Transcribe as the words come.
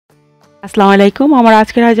আসসালামু আলাইকুম। আমার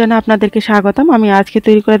আজকের আয়োজনে আপনাদেরকে স্বাগতম। আমি আজকে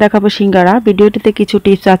তৈরি করে দেখাবো সিঙ্গারা। ভিডিওটিতে কিছু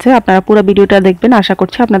টিপস আছে, আপনারা পুরো ভিডিওটা দেখবেন। আশা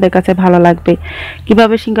করছি আপনাদের কাছে ভালো লাগবে।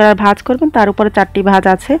 কিভাবে সিঙ্গারার ভাঁজ করবেন তার উপরে 4টি ভাঁজ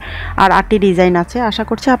আছে আর 8টি ডিজাইন আছে। আশা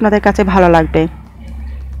করছি আপনাদের কাছে ভালো লাগবে।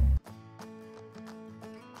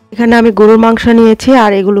 এখানে আমি গরুর মাংস নিয়েছি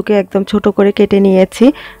আর এগুলোকে একদম ছোট করে কেটে নিয়েছি।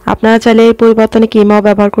 আপনারা চাইলে এর পরিবর্তনে কিমাও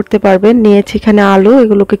ব্যবহার করতে পারবেন। নিয়েছি এখানে আলু,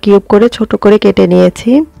 এগুলোকে কিউব করে ছোট করে কেটে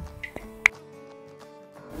নিয়েছি।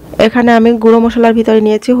 এখানে আমি গুঁড়ো মশলার ভিতরে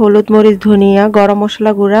নিয়েছি হলুদ, মরিচ, ধনিয়া, গরম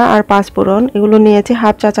মশলা গুঁড়া আর পাঁচফোড়ন। এগুলো নিয়েছি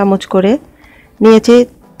হাফ চা চামচ করে। নিয়েছি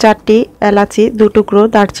 4টি এলাচি, 2 টুকরো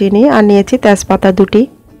দারচিনি আর নিয়েছি তেজপাতা 2টি।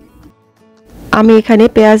 আমি এখানে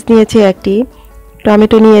পেঁয়াজ নিয়েছি 1টি,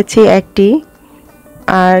 টমেটো নিয়েছি 1টি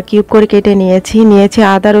আর কিউব করে কেটে নিয়েছি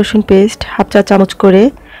আদা রসুন পেস্ট হাফ চা চামচ করে,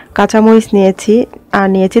 কাঁচামরিচ নিয়েছি আর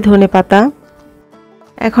নিয়েছি ধনেপাতা।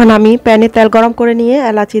 এখন আমি প্যানে তেল গরম করে নিয়ে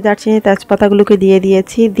এলাচি, দারচিনি, তেজপাতাগুলোকে দিয়ে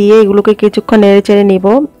দিয়েছি। দিয়ে এগুলোকে কিছুক্ষণ নেড়ে চেড়ে নিব।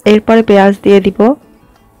 এরপরে পেঁয়াজ দিয়ে দিব।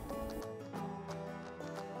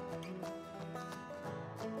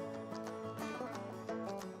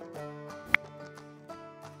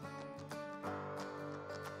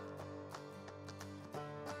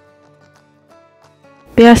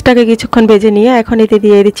 পেঁয়াজটাকে কিছুক্ষণ ভেজে নিয়ে এখন এতে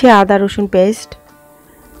দিয়ে দিচ্ছি আদা রসুন পেস্ট।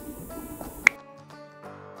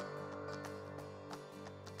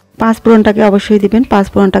 পাঁচফোড়নটাকে অবশ্যই দিবেন,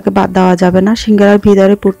 পাঁচফোড়নটাকে বাদ দেওয়া যাবে না। সিঙ্গারার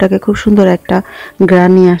ভিতরে পুরটাকে খুব সুন্দর একটা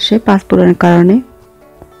গ্রান নিয়ে আসে পাঁচফোড়নের কারণে।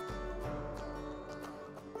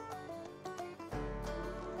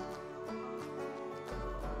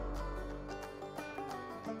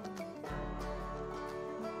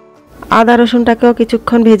 আদা রসুনটাকেও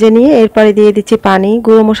কিছুক্ষণ ভেজে নিয়ে এরপরে দিয়ে দিচ্ছি পানি।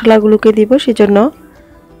 গুঁড়ো মশলাগুলোকে দিব সেজন্য।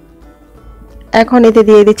 এখন এতে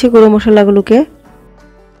দিয়ে দিচ্ছি গুঁড়ো মশলাগুলোকে।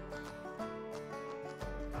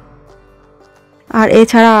 আর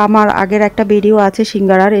এছাড়া আমার আগের একটা ভিডিও আছে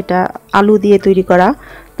সিঙ্গারার, এটা আলু দিয়ে তৈরি করা,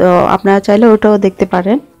 তো আপনারা চাইলে ওটাও দেখতে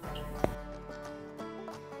পারেন।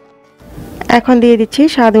 এখন দিয়ে দিচ্ছি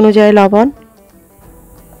স্বাদ অনুযায়ী লবণ।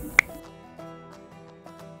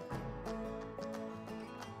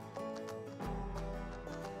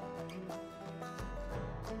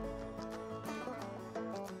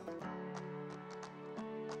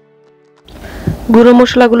 গুঁড়ো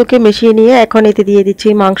মশলাগুলোকে মিশিয়ে নিয়ে এখন এতে দিয়ে দিচ্ছি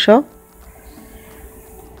মাংস।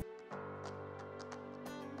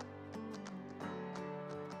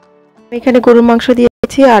 এখানে গরুর মাংস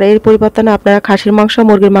দিয়েছি আর এর পরিবর্তনে আপনারা খাসির মাংস,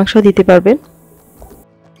 মুরগির মাংস দিতে পারবেন।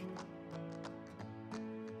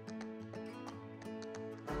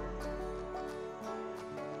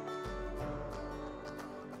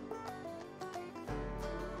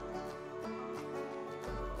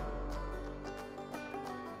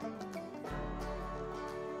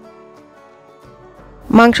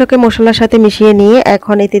 মাংসকে মশলার সাথে মিশিয়ে নিয়ে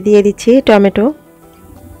এখন এতে দিয়ে দিচ্ছি টমেটো।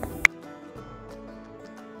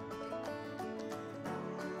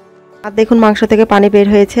 আর দেখুন মাংস থেকে পানি বের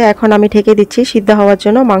হয়েছে। এখন আমি ঢেকে দিচ্ছি সিদ্ধ হওয়ার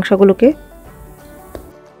জন্য মাংসগুলোকে।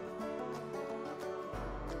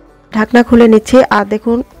 ঢাকনা খুলে নিচ্ছি আর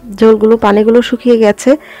দেখুন ঝোলগুলো, পানিগুলো শুকিয়ে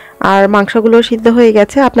গেছে আর মাংসগুলো সিদ্ধ হয়ে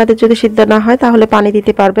গেছে। আপনাদের যদি সিদ্ধ না হয় তাহলে পানি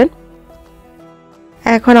দিতে পারবেন।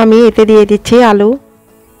 এখন আমি এতে দিয়ে দিচ্ছি আলু।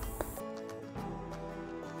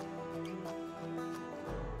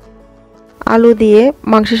 আলু দিয়ে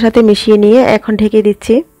মাংসের সাথে মিশিয়ে নিয়ে এখন ঢেকে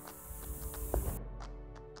দিচ্ছি।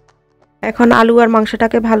 এখন আলু আর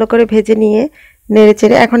মাংসটাকে ভালো করে ভেজে নিয়ে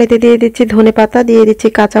নেড়েচেড়ে এখন এতে দিয়ে দিচ্ছি ধনেপাতা, দিয়ে দিচ্ছি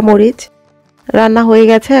কাঁচা মরিচ। রান্না হয়ে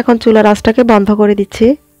গেছে, এখন চুলার আঁচটাকে বন্ধ করে দিচ্ছি।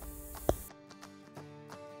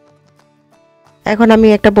 এখন আমি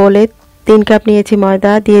একটা বোলে 3 কাপ নিয়েছি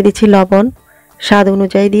ময়দা, দিয়ে দিচ্ছি লবণ স্বাদ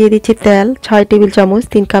অনুযায়ী, দিয়ে দিচ্ছি তেল 6 টেবিল চামচ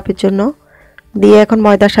 3 কাপের জন্য। দিয়ে এখন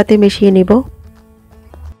ময়দার সাথে মিশিয়ে নিব।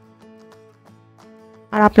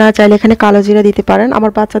 আর আপনারা চাইলে এখানে কালো জিরা দিতে পারেন,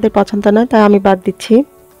 আমার বাচ্চাদের পছন্দ নয় তাই আমি বাদ দিচ্ছি।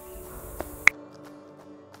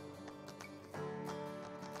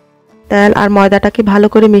 তেল আর ময়দাটাকে ভালো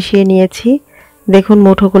করে মিশিয়ে নিয়েছি। দেখুন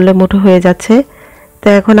মুঠো করলে মুঠো হয়ে যাচ্ছে। তো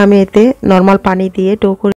এখন আমি এতে নরমাল পানি দিয়ে ডো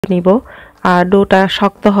করে নিব। আর ডোটা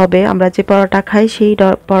শক্ত হবে, আমরা যে পরোটা খাই সেই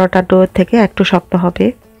পরোটার ডো থেকে একটু শক্ত হবে।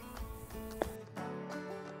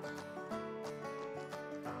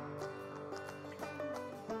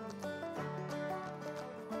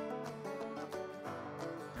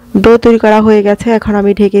 ডো তৈরি করা হয়ে গেছে, এখন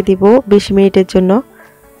আমি ঢেকে দিব 20 মিনিটের জন্য।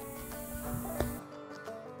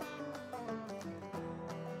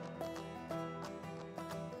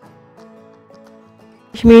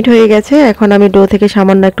 20 মিনিট হয়ে গেছে, এখন আমি ডো থেকে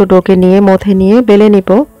সামান্য একটু ডোকে নিয়ে মথে নিয়ে বেলে নিব।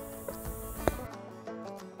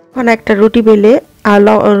 এখন একটা রুটি বেলে আর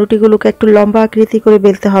রুটিগুলোকে একটু লম্বা আকৃতি করে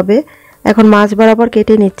বেলতে হবে। এখন মাছ বরাবর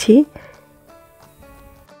কেটে নিচ্ছি।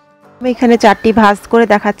 আমি এখানে 4টি ভাঁজ করে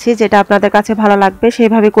দেখাচ্ছি, যেটা আপনাদের কাছে ভালো লাগবে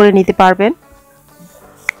সেইভাবে করে নিতে পারবেন।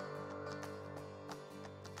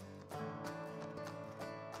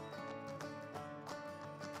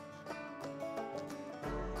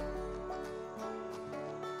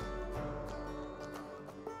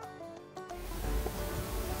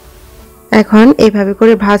 এখন এইভাবে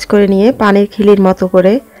করে ভাঁজ করে নিয়ে পানির খিলির মতো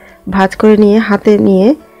করে ভাঁজ করে নিয়ে হাতে নিয়ে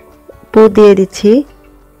পুর দিয়ে দিচ্ছি।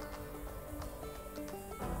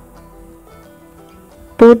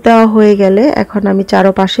 পুর দেওয়া হয়ে গেলে এখন আমি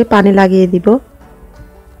চারপাশে পানি লাগিয়ে দিব।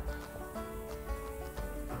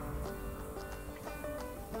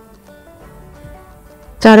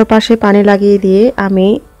 চারপাশে পানি লাগিয়ে দিয়ে আমি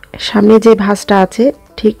সামনে যে ভাঁজটা আছে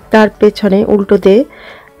ঠিক তার পেছনে উল্টো দিয়ে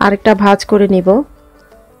আরেকটা ভাঁজ করে নিব।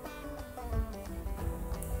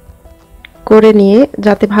 করে নিয়ে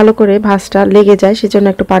যাতে ভালো করে ভাঁজটা লেগে যায় সেজন্য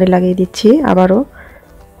একটু পানি লাগিয়ে দিচ্ছি আবারও,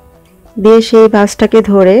 দিয়ে সেই ভাঁজটাকে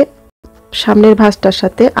ধরে সামনের ভাঁজটার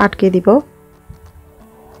সাথে আটকে দিব।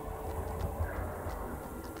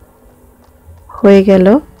 হয়ে গেল।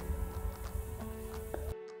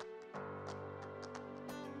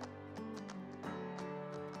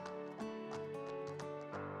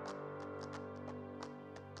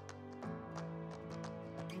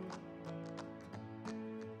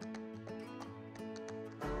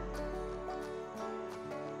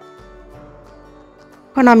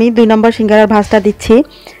 এখন আমি 2 নম্বর সিঙ্গারার ভাঁজটা দিচ্ছি।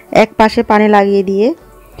 এক পাশে পানি লাগিয়ে দিয়ে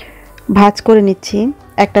ভাঁজ করে নিচ্ছি,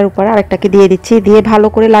 একটার উপর আরেকটাকে দিয়ে দিচ্ছি, দিয়ে ভালো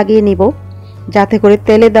করে লাগিয়ে নিব যাতে করে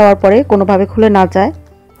তেলে দেওয়ার পরে কোনোভাবে খুলে না যায়।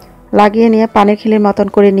 লাগিয়ে নিয়ে পানির খিলির মতন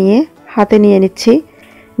করে নিয়ে হাতে নিয়ে নিচ্ছি,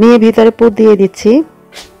 নিয়ে ভিতরে পুর দিয়ে দিচ্ছি।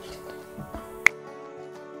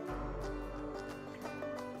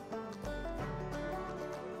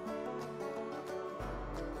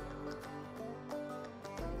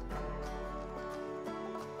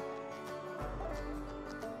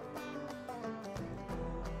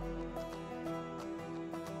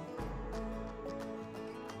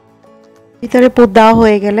 ভিতরে পুর দেওয়া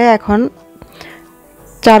হয়ে গেলে এখন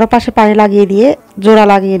চারপাশে পানি লাগিয়ে দিয়ে জোড়া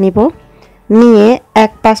লাগিয়ে নিব, নিয়ে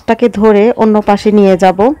এক পাশটাকে ধরে অন্য পাশে নিয়ে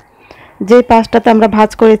যাব, যে পাশটাতে আমরা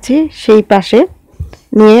ভাঁজ করেছি সেই পাশে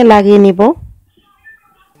নিয়ে লাগিয়ে নিব।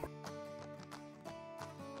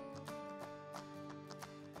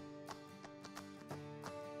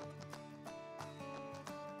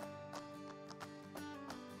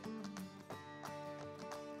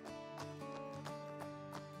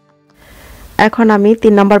 এখন আমি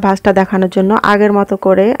 3 নম্বর ভাঁজটা দেখানোর জন্য আগের মতো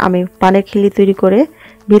করে আমি পানির খিলি তৈরি করে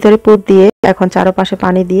ভিতরে পুর দিয়ে এখন চারপাশে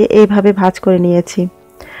পানি দিয়ে এইভাবে ভাঁজ করে নিয়েছি।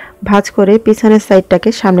 ভাঁজ করে পিছনের সাইডটাকে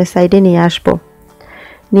সামনের সাইডে নিয়ে আসব,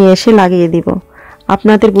 নিয়ে এসে লাগিয়ে দিব।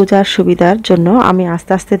 আপনাদের বোঝার সুবিধার জন্য আমি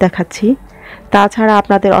আস্তে আস্তে দেখাচ্ছি। তাছাড়া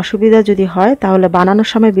আপনাদের অসুবিধা যদি হয় তাহলে বানানোর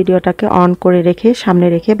সময় ভিডিওটাকে অন করে রেখে সামনে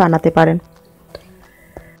রেখে বানাতে পারেন।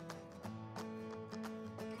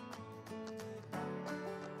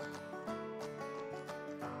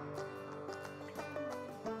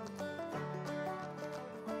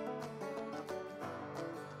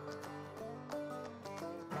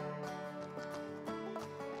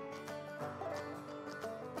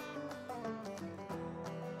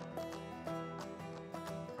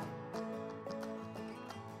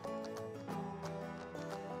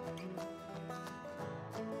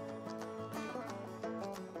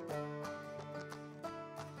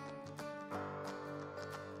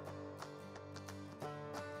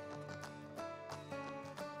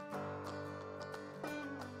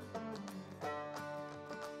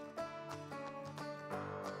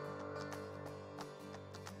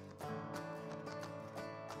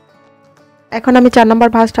 এখন আমি 4 নম্বর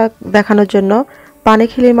ভাঁজটা দেখানোর জন্য পানি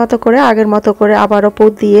খিলির মতো করে আগের মতো করে আবারও পুর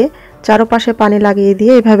দিয়ে চারপাশে পানি লাগিয়ে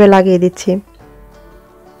দিয়ে এভাবে লাগিয়ে দিচ্ছি।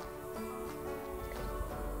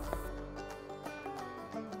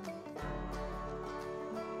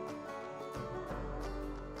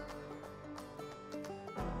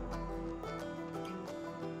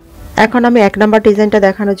 এখন আমি 1 নম্বর ডিজাইনটা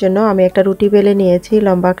দেখানোর জন্য আমি একটা রুটি বেলে নিয়েছি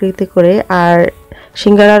লম্বা আকৃতি করে, আর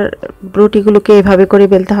সিঙ্গারার রুটিগুলোকে এভাবে করে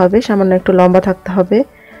বেলতে হবে, সামান্য একটু লম্বা থাকতে হবে,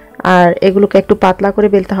 আর এগুলোকে একটু পাতলা করে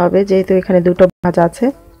বেলতে হবে যেহেতু এখানে দুটো ভাঁজ আছে।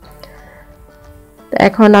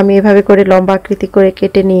 এখন আমি এভাবে করে লম্বা আকৃতি করে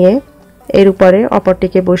কেটে নিয়ে এর উপরে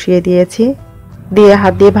অপরটিকে বসিয়ে দিয়েছি, দিয়ে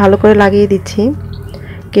হাত দিয়ে ভালো করে লাগিয়ে দিচ্ছি,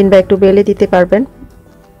 কিংবা একটু বেলে দিতে পারবেন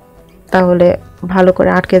তাহলে ভালো করে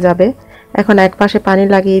আটকে যাবে। এখন এক পাশে পানি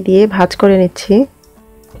লাগিয়ে দিয়ে ভাঁজ করে নিচ্ছি,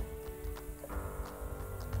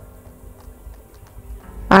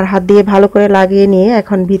 আর হাত দিয়ে ভালো করে লাগিয়ে নিয়ে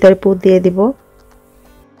এখন ভিতরে পুর দিয়ে দিব।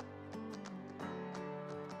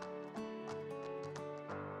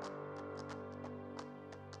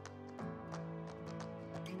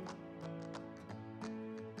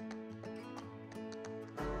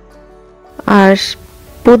 আর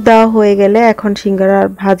পুর দেওয়া হয়ে গেলে এখন সিঙ্গারা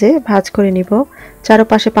ভাজ করে নিব।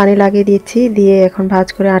 চারপাশে পানি লাগিয়ে দিচ্ছি, দিয়ে এখন ভাজ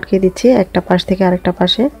করে আটকে দিচ্ছি একটা পাশ থেকে আরেকটা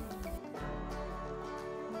পাশে।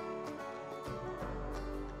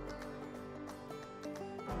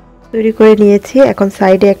 তৈরি করে নিয়েছি, এখন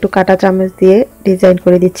সাইডে একটু কাঁটা চামচ দিয়ে ডিজাইন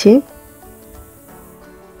করে দিচ্ছি।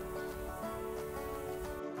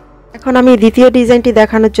 এখন আমি দ্বিতীয় ডিজাইনটি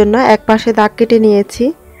দেখানোর জন্য এক পাশে দাগ কেটে নিয়েছি,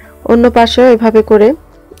 অন্য পাশেও এভাবে করে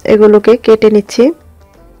এগুলোকে কেটে নিচ্ছি।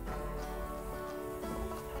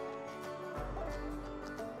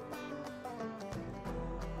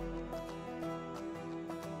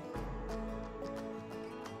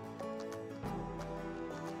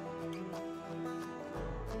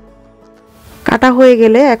 কাটা হয়ে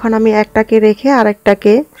গেলে এখন আমি একটাকে রেখে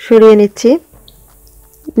আরেকটাকে সরিয়ে নিচ্ছি,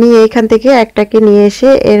 নিয়ে এখান থেকে একটাকে নিয়ে এসে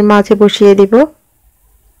এর মাঝে বসিয়ে দিব।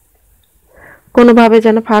 কোনোভাবে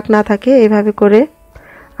যেন ফাঁক না থাকে, এভাবে করে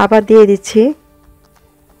আবার দিয়ে দিচ্ছি।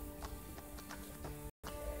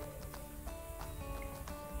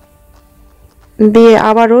 দিয়ে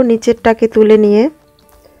আবারও নিচেরটাকে তুলে নিয়ে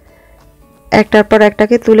একটার পর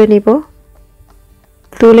একটাকে তুলে নিব,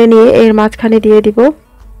 তুলে নিয়ে এর মাঝখানে দিয়ে দিব।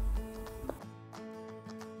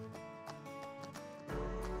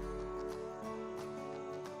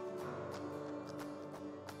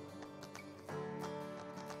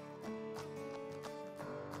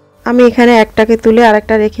 আমি এখানে একটাকে তুলে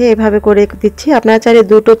আরেকটা রেখে এভাবে করে দিচ্ছি। আপনারা চাইলে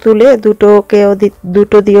দুটো তুলে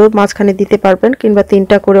দুটো দিয়েও মাঝখানে দিতে পারবেন, কিংবা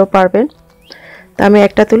তিনটা করেও পারবেন। তা আমি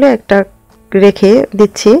একটা তুলে একটা রেখে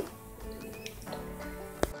দিচ্ছি।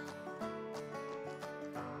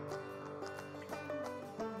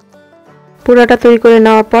 পুরোটা তৈরি করে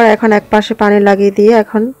নেওয়ার পর এখন এক পাশে পানি লাগিয়ে দিয়ে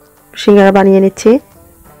এখন সিঙ্গারা বানিয়ে নিচ্ছি,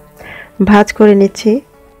 ভাজ করে নিচ্ছি।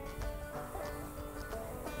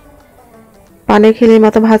 পানের খিলির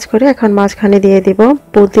মতো ভাজ করে এখন মাঝখানে দিয়ে দিব,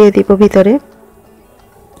 পুর দিয়ে দিব ভিতরে।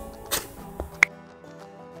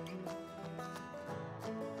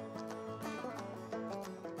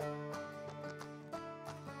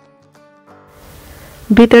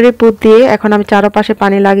 ভিতরে পুর দিয়ে এখন আমি চারপাশে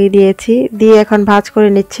পানি লাগিয়ে দিয়েছি, দিয়ে এখন ভাজ করে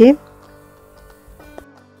নিচ্ছি।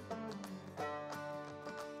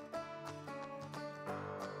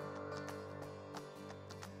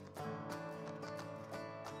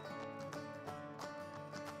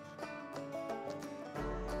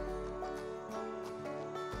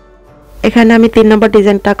 এখানে আমি 3 নম্বর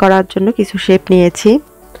ডিজাইনটা করার জন্য কিছু শেপ নিয়েছি।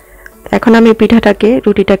 এখন আমি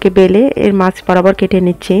রুটিটাকে বেলে এর মাঝ বরাবর কেটে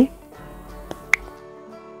নিচ্ছি।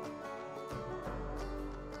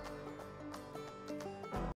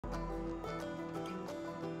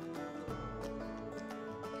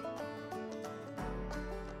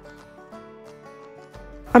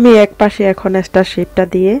 আমি এক পাশে এখন স্টার শেপটা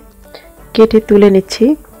দিয়ে কেটে তুলে নিচ্ছি।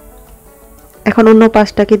 এখন অন্য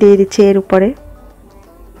পাশটাকে দিয়ে দিচ্ছি এর উপরে।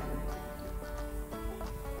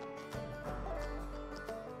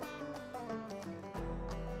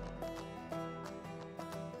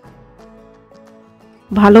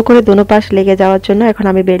 ভালো করে দোনো পাশ লেগে যাওয়ার জন্য এখন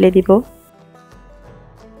আমি বেলে দিব।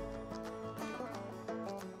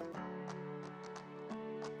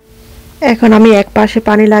 এখন আমি এক পাশে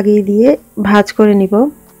পানি লাগিয়ে দিয়ে ভাঁজ করে নিব।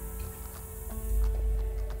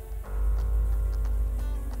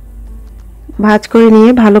 ভাঁজ করে নিয়ে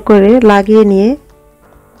ভালো করে লাগিয়ে নিয়ে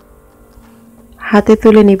হাতে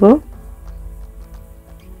তুলে নিব,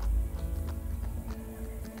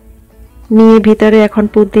 নিয়ে ভিতরে এখন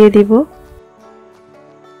পুর দিয়ে দিব।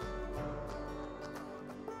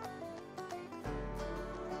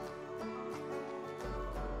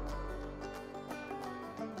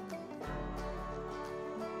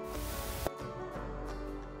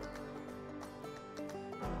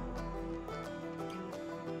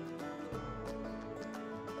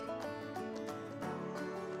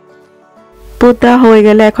 পুর দেওয়া হয়ে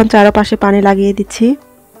গেলে এখন চারপাশে পানি লাগিয়ে দিচ্ছি।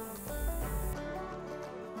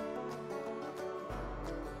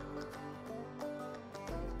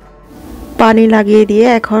 পানি লাগিয়ে দিয়ে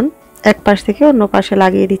এখন এক পাশ থেকে অন্য পাশে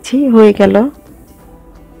লাগিয়ে দিচ্ছি, হয়ে গেল।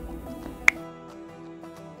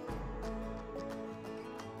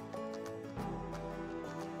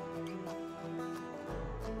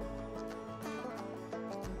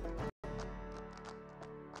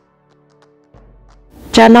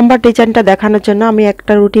 চার নম্বর ডিজাইনটা দেখানোর জন্য আমি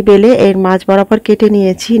একটা রুটি বেলে এর মাঝ বরাবর কেটে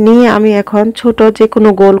নিয়েছি, নিয়ে আমি এখন ছোট যে কোনো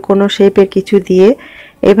গোল কোনো শেপের কিছু দিয়ে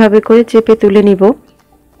এভাবে করে চেপে তুলে নিব।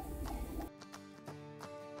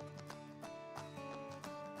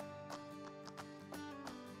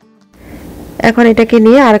 এখন এটাকে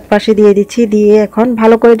নিয়ে আরেক পাশে দিয়ে দিচ্ছি, দিয়ে এখন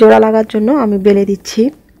ভালো করে জোড়া লাগার জন্য আমি বেলে দিচ্ছি,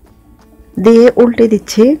 দিয়ে উল্টে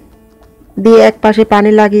দিচ্ছি, দিয়ে এক পাশে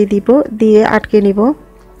পানি লাগিয়ে দিব, দিয়ে আটকে নিব।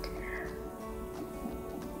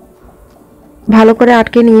 ভালো করে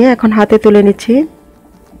আটকে নিয়ে এখন হাতে তুলে নিচ্ছি।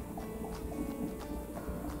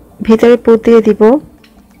 ভিতরে পুর দিয়ে দিব।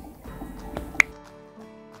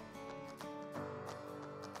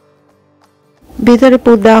 ভিতরে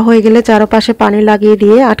পুর দেওয়া হয়ে গেলে চারপাশে পানি লাগিয়ে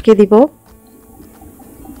দিয়ে আটকে দিব।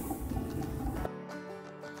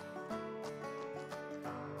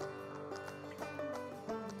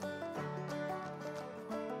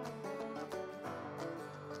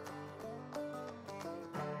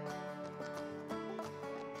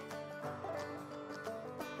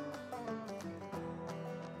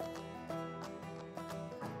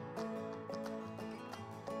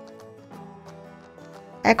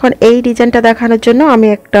 এখন এই ডিজাইনটা দেখানোর জন্য আমি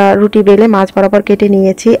একটা রুটি বেলে মাঝ বরাবর কেটে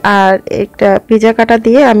নিয়েছি, আর একটা পিজা কাটা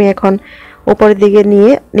দিয়ে আমি এখন উপরের দিকে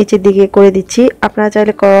নিয়ে নিচের দিকে করে দিচ্ছি। আপনারা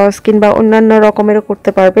চাইলে ক্রস কিংবা অন্যান্য রকমেরও করতে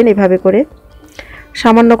পারবেন। এভাবে করে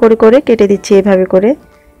সামান্য করে করে কেটে দিচ্ছি। এভাবে করে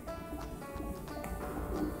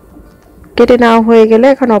কেটে নেওয়া হয়ে গেলে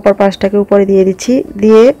এখন অপর পাশটাকে উপরে দিয়ে দিচ্ছি।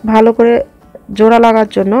 দিয়ে ভালো করে জোড়া লাগার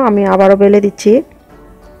জন্য আমি আবারও বেলে দিচ্ছি।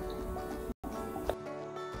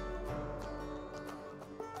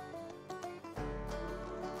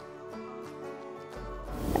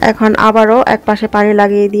 এখন আবারও এক পাশে পানি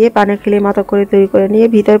লাগিয়ে দিয়ে পানির খিলির মতো করে তৈরি করে নিয়ে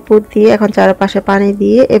ভিতর পুর দিয়ে এখন চারপাশে পানি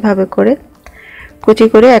দিয়ে এভাবে করে কুচি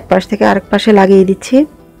করে এক পাশ থেকে আরেক পাশে লাগিয়ে দিচ্ছি।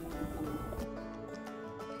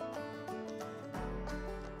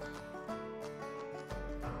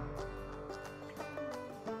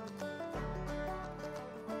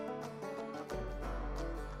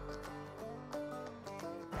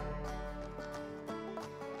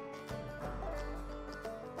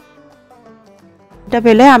 এটা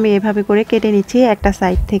বেলে আমি এভাবে করে কেটে নিচ্ছি একটা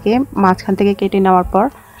সাইড থেকে, মাঝখান থেকে কেটে নেওয়ার পর।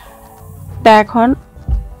 তা এখন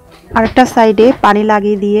আরেকটা সাইডে পানি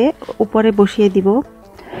লাগিয়ে দিয়ে উপরে বসিয়ে দিব।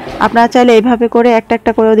 আপনারা চাইলে এভাবে করে একটা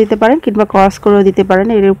একটা করেও দিতে পারেন কিংবা ক্রস করেও দিতে পারেন,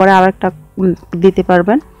 এর উপরে আরেকটা দিতে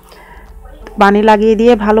পারবেন। পানি লাগিয়ে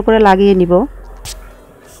দিয়ে ভালো করে লাগিয়ে নিব।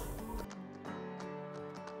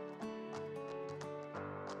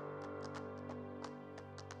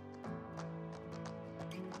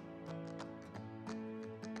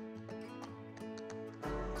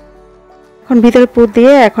 এখন ভিতরে পুর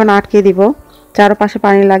দিয়ে এখন আটকে দিব, চারপাশে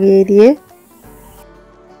পানি লাগিয়ে দিয়ে।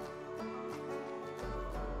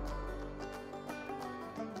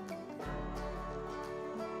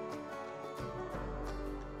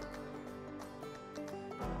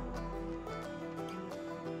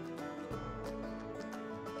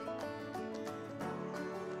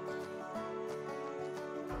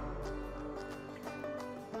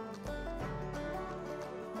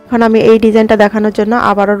 এখন আমি এই ডিজাইনটা দেখানোর জন্য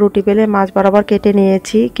আবারও রুটি বেলে মাঝ বরাবর কেটে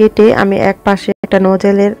নিয়েছি। কেটে আমি এক পাশে একটা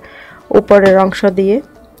নোজেলের উপরের অংশ দিয়ে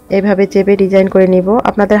এভাবে চেপে ডিজাইন করে নিব।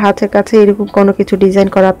 আপনাদের হাতের কাছে এরকম কোনো কিছু ডিজাইন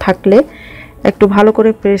করা থাকলে একটু ভালো করে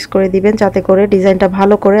প্রেস করে দিবেন, যাতে করে ডিজাইনটা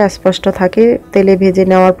ভালো করে স্পষ্ট থাকে তেলে ভেজে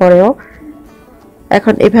নেওয়ার পরেও।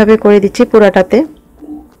 এখন এভাবে করে দিচ্ছি পুরাটাতে।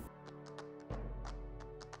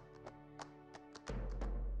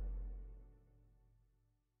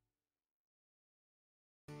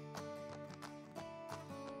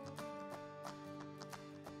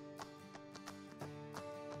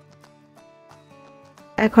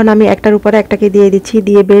 এখন আমি একটার উপরে একটাকে দিয়ে দিচ্ছি,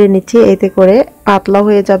 দিয়ে বেড়ে নিচ্ছি। এতে করে পাতলা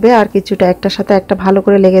হয়ে যাবে আর কিছুটা একটার সাথে একটা ভালো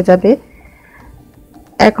করে লেগে যাবে।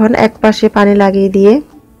 এখন এক পাশে পানি লাগিয়ে দিয়ে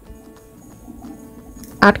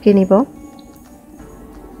আটকে নিব।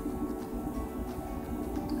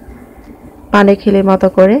 পানি খিলির মতো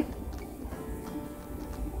করে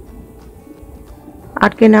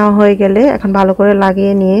আটকে নেওয়া হয়ে গেলে এখন ভালো করে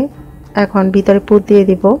লাগিয়ে নিয়ে এখন ভিতরে পুর দিয়ে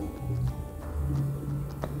দিব।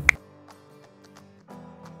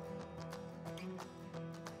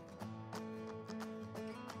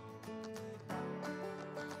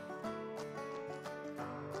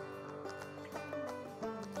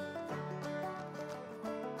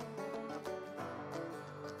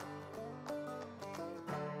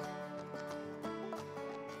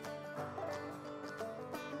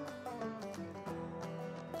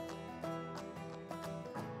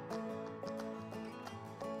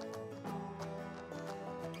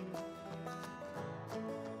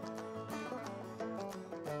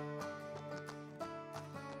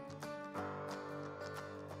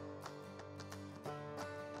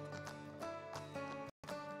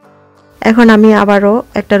 এখন আমি আবারও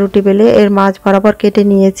একটা রুটি বেলে এর মাঝ বরাবর কেটে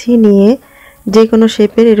নিয়েছি। নিয়ে যে কোনো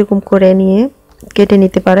শেপের এরকম করে নিয়ে কেটে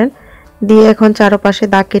নিতে পারেন। দিয়ে এখন চারপাশে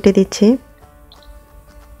দাগ কেটে দিচ্ছি।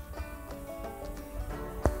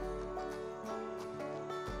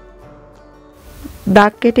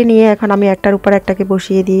 দাগ কেটে নিয়ে এখন আমি একটার উপর একটাকে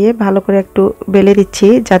বসিয়ে দিয়ে ভালো করে একটু বেলে দিচ্ছি,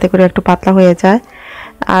 যাতে করে একটু পাতলা হয়ে যায়।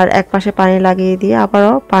 আর এক পাশে পানি লাগিয়ে দিয়ে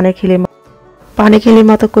আবারও পানি খিলির পানি খেলির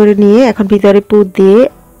মতো করে নিয়ে এখন ভিতরে পুর দিয়ে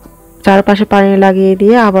চারপাশে পানি লাগিয়ে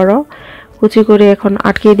দিয়ে আবারও কুচি করে এখন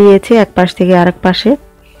আটকে দিয়েছি এক পাশ থেকে আরেক পাশে।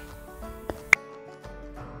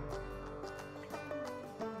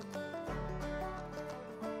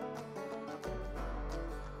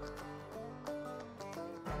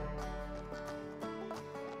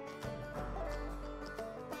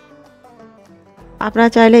 আপনারা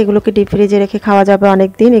চাইলে এগুলোকে ডিপ ফ্রিজে রেখে খাওয়া যাবে অনেক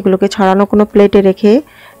দিন। এগুলোকে ছড়ানো কোনো প্লেটে রেখে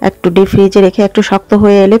একটু ডিপ ফ্রিজে রেখে একটু শক্ত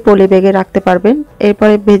হয়ে এলে পলি ব্যাগে রাখতে পারবেন।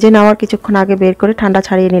 এরপরে ভেজে নেওয়ার কিছুক্ষণ আগে বের করে ঠান্ডা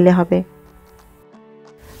ছাড়িয়ে নিলে হবে।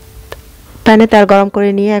 প্যানে তেল গরম করে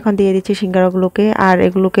নিয়ে এখন দিয়ে দিচ্ছি সিঙ্গারাগুলোকে, আর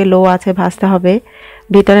এগুলোকে লো আছে ভাজতে হবে,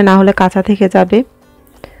 ভিতরে না হলে কাঁচা থেকে যাবে।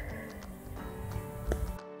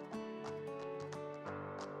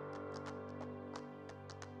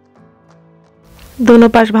 দোনো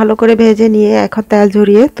পাশ ভালো করে ভেজে নিয়ে এখন তেল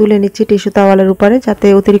ঝরিয়ে তুলে নিচ্ছি টিস্যু তাওয়ালের উপরে, যাতে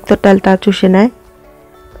অতিরিক্ত তেলটা চুষে নেয়।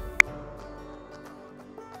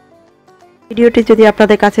 ভিডিওটি যদি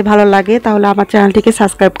আপনাদের কাছে ভালো লাগে তাহলে আমার চ্যানেলটিকে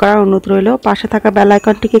সাবস্ক্রাইব করার অনুরোধ রইল। পাশে থাকা বেল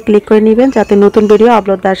আইকনটিকে ক্লিক করে নেবেন যাতে নতুন ভিডিও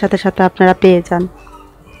আপলোড দেওয়ার সাথে সাথে আপনারা পেয়ে যান।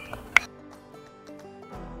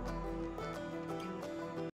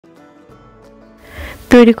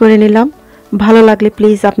 তৈরি করে নিলাম। ভালো লাগলে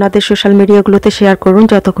প্লিজ আপনাদের সোশ্যাল মিডিয়াগুলোতে শেয়ার করুন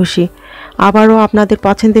যত খুশি। আবারও আপনাদের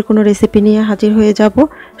পছন্দের কোনো রেসিপি নিয়ে হাজির হয়ে যাব।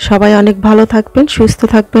 সবাই অনেক ভালো থাকবেন, সুস্থ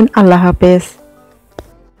থাকবেন। আল্লাহ হাফেজ।